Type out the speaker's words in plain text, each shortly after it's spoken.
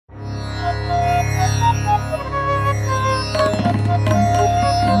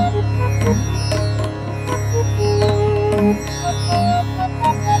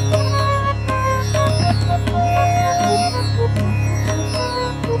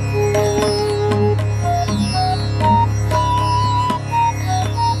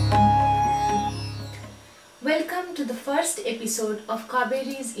episode of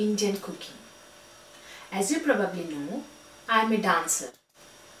Kaberi's Indian cooking. As you probably know, I am a dancer,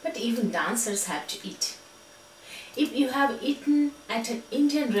 but even dancers have to eat. If you have eaten at an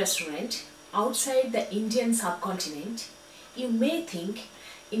Indian restaurant outside the Indian subcontinent, you may think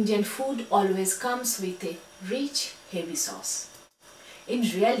Indian food always comes with a rich, heavy sauce. In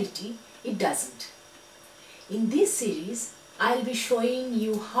reality, it doesn't. In this series, I'll be showing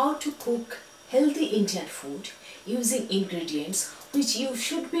you how to cook healthy Indian food using ingredients which you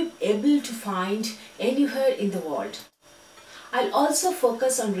should be able to find anywhere in the world. I'll also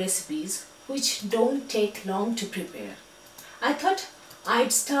focus on recipes which don't take long to prepare. I thought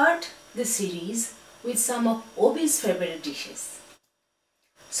I'd start the series with some of Obi's favorite dishes.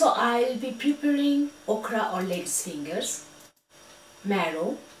 So I'll be preparing okra or lady's fingers,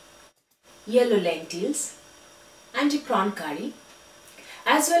 marrow, yellow lentils, and a prawn curry,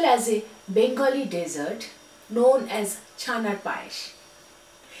 as well as a Bengali dessert known as chanar payesh.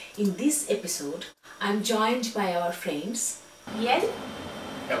 In this episode, I am joined by our friends Yen,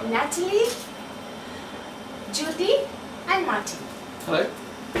 Natalie, Judy, and Martin. Hello.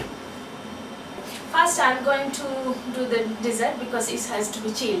 First, I am going to do the dessert because it has to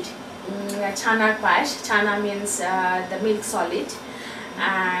be chilled. Chanar payesh. Chana means the milk solid,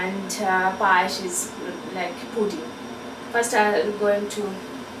 and payesh is like pudding. First, I am going to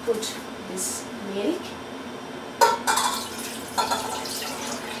put this milk.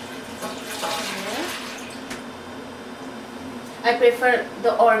 I prefer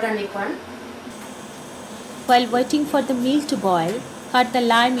the organic one. While waiting for the milk to boil, cut the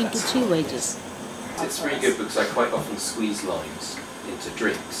lime into 3 wedges. It's very good because I quite often squeeze limes into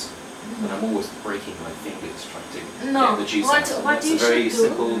drinks, and I'm always breaking my fingers trying to get the juice out. What you It's a very should do,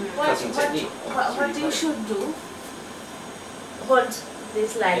 simple cutting technique. What you should do, hold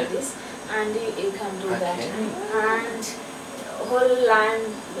this like this, and you can do that, and whole lime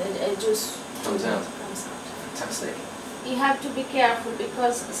juice comes out. Comes out. Fantastic. You have to be careful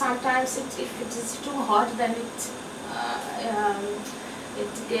because sometimes if it is too hot, then it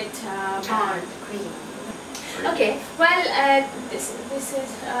gets burned. Okay, well, this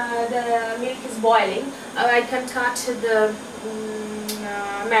is the milk is boiling. I can cut the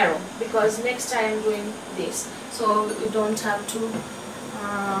marrow because next time I'm doing this, so we don't have to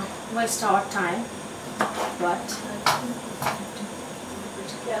waste our time. But I have to be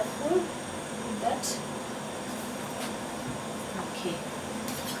careful with that. Okay,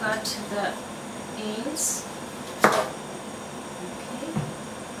 cut the ends.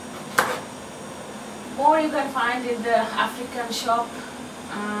 Or you can find in the African shop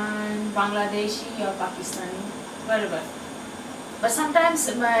and Bangladeshi or Pakistani, wherever. But sometimes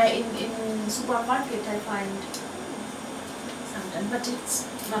in supermarket I find sometimes, but it's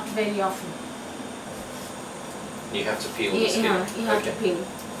not very often. You have to peel the skin. Yeah, you have to peel.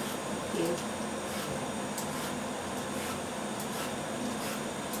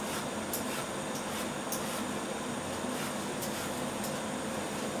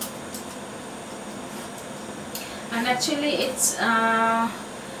 And actually it's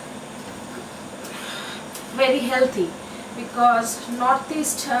very healthy because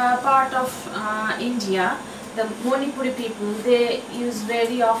northeast part of India, the Manipuri people, they use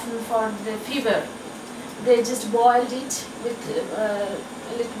very often for the fever. They just boiled it with a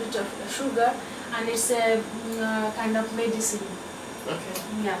little bit of sugar, and it's a kind of medicine. Okay.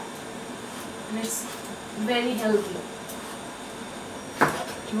 Yeah, and it's very healthy. Do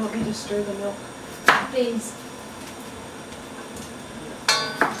you want me to stir the milk? Please.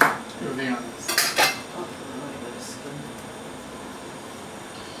 Moving on.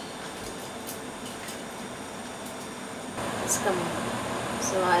 It's coming.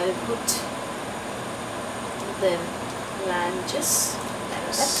 So I'll put the lanches like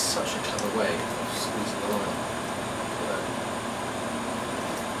That's that. such a clever way of squeezing the lime.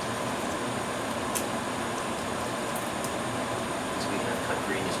 So we have cut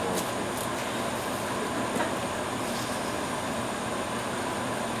green as well.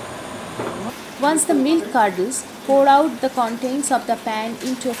 Once the milk curdles, pour out the contents of the pan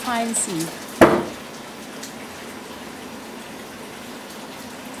into a fine sieve.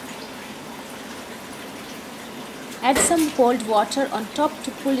 Add some cold water on top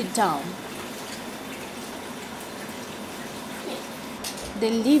to cool it down.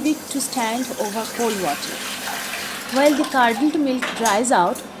 Then leave it to stand over cold water. While the curdled milk dries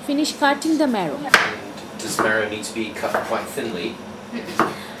out, finish cutting the marrow. And does marrow need to be cut quite thinly?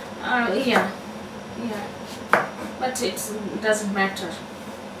 Yeah, but it doesn't matter.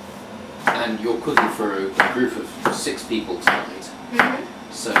 And you're cooking for a group of 6 people tonight.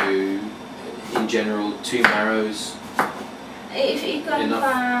 So, in general, 2 marrows If you can,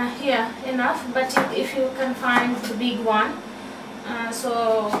 Enough? yeah, enough. But if you can find the big one,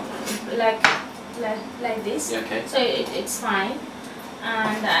 so like this, Yeah, okay. so it's fine.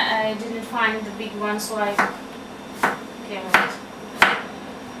 And I didn't find the big one, so I came with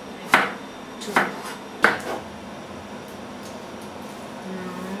two. Now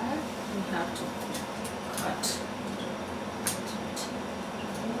we have to cut.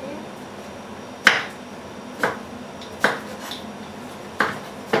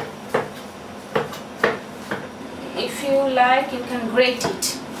 If you like, you can grate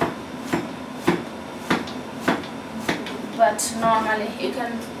it, but normally you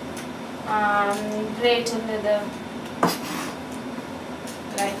can grate into the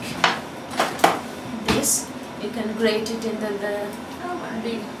like this. You can grate it into the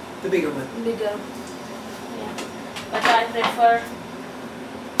The bigger one. bigger. Yeah, but I prefer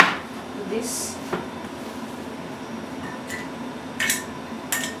this.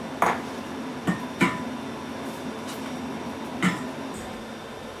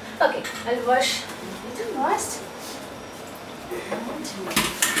 Okay, I'll wash. Little washed.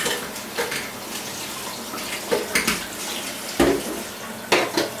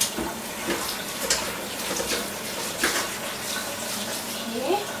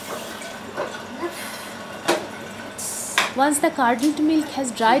 Once the curdled milk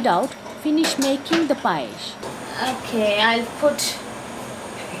has dried out, finish making the payesh. Okay, I'll put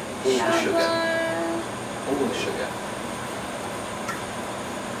All the sugar. sugar. All the sugar.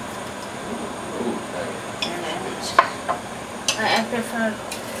 Ooh, I prefer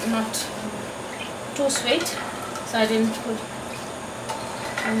not too sweet, so I didn't put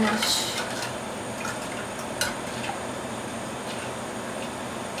too much.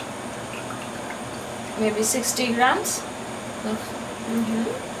 Maybe 60 grams of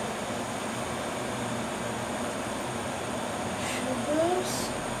sugars,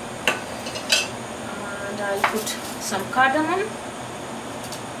 and I'll put some cardamom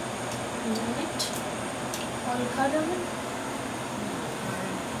in it. All cardamom.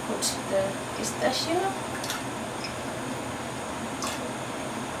 Put the pistachio.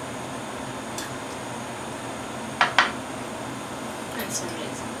 And some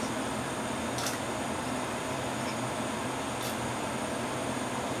raisins.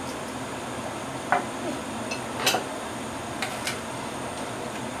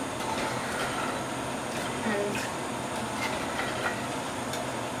 And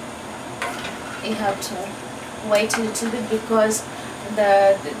you have to wait a little bit because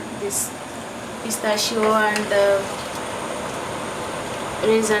this pistachio and the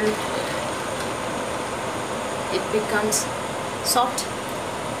raisin, it becomes soft.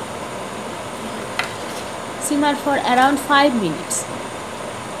 Simmer for around 5 minutes.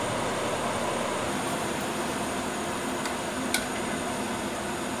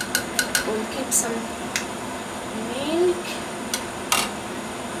 We'll keep some milk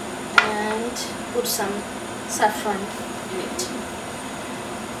and put some saffron in it.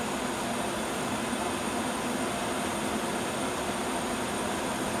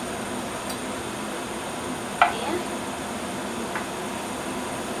 Yeah.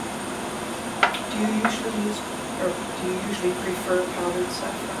 Do you usually use, or do you usually prefer powdered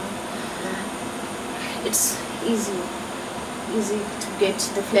saffron? It's easy to get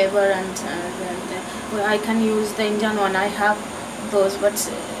the flavor, and well, I can use the Indian one. I have those, but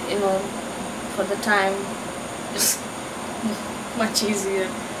you know, for the time it's much easier,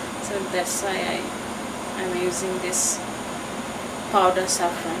 so that's why I'm using this powder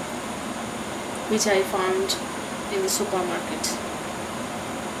saffron, which I found in the supermarket.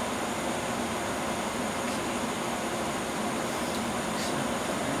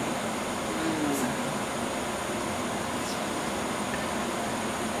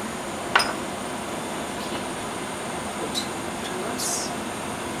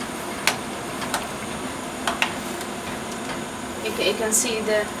 You can see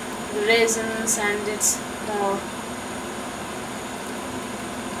the raisins, and it's more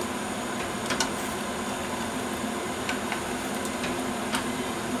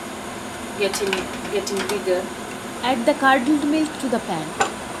getting bigger. Add the curdled milk to the pan.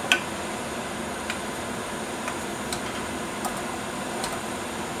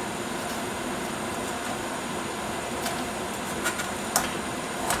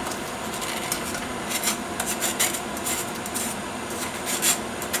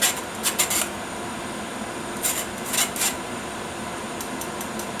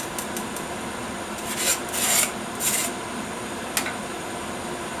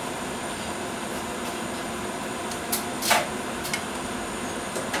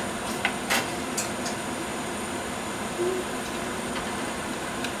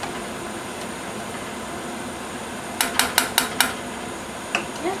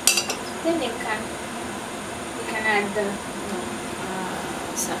 Then you can add the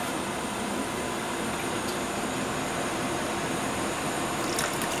saffron.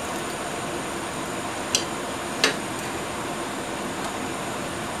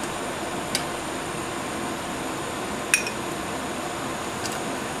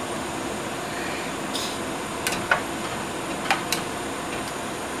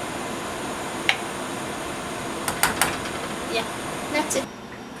 Yeah, that's it.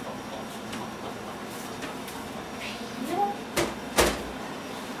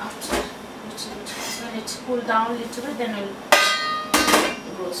 After when it cool down a little bit, then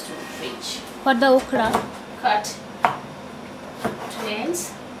we'll roast to the fridge. For the okra, Cut to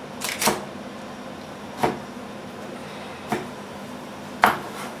ends.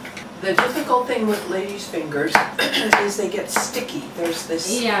 The difficult thing with ladies' fingers is they get sticky. There's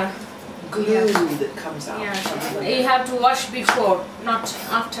this Yeah, glue Yeah. that comes out. yeah. You have to wash before, not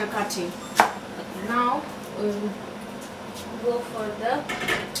after cutting. Now we'll go for the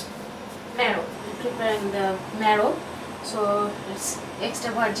marrow. Preparing the marrow. So it's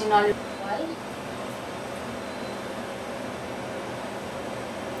extra virgin olive oil.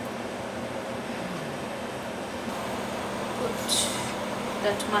 Put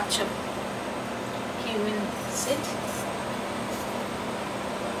that much of cumin seed.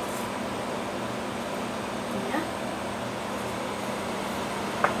 Yeah.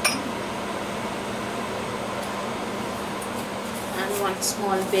 And one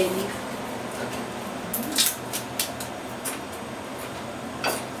small bay leaf.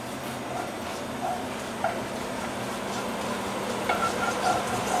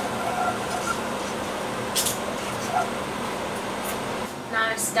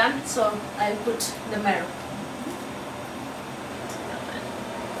 Now it's done, so I'll put the marrow.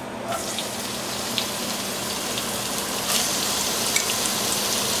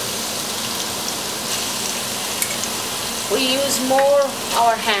 We use more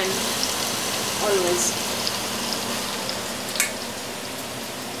our hand always.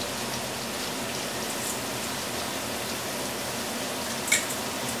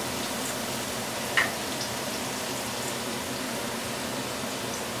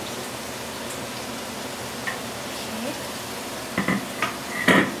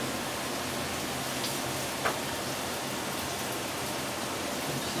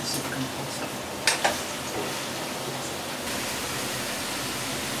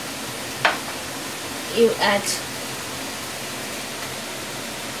 You add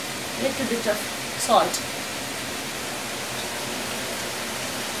little bit of salt.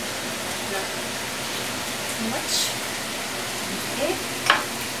 Not too much. Okay.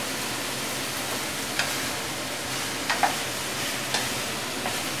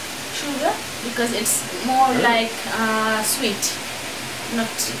 Sugar, because it's more like sweet, not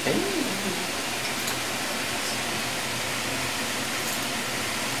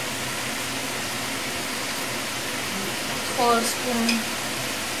 4 spoons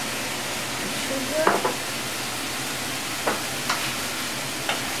sugar,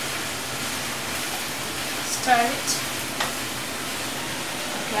 stir it.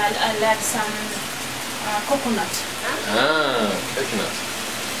 Okay, I'll add some coconut. Coconut.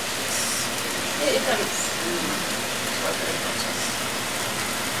 Here it comes.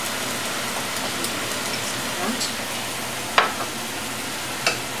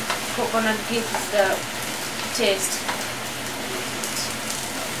 Coconut gives the taste.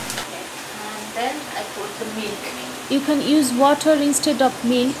 And then I put the milk. you can use water instead of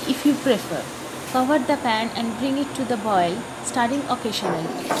milk if you prefer. Cover the pan and bring it to the boil, stirring occasionally.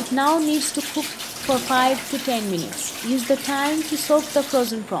 It now needs to cook for 5 to 10 minutes. Use the time to soak the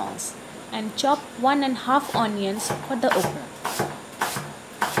frozen prawns and chop 1½ onions for the okra.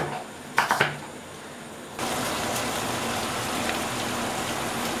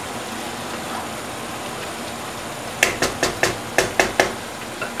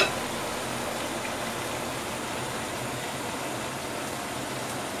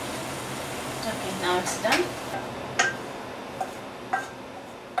 Okay, now it's done.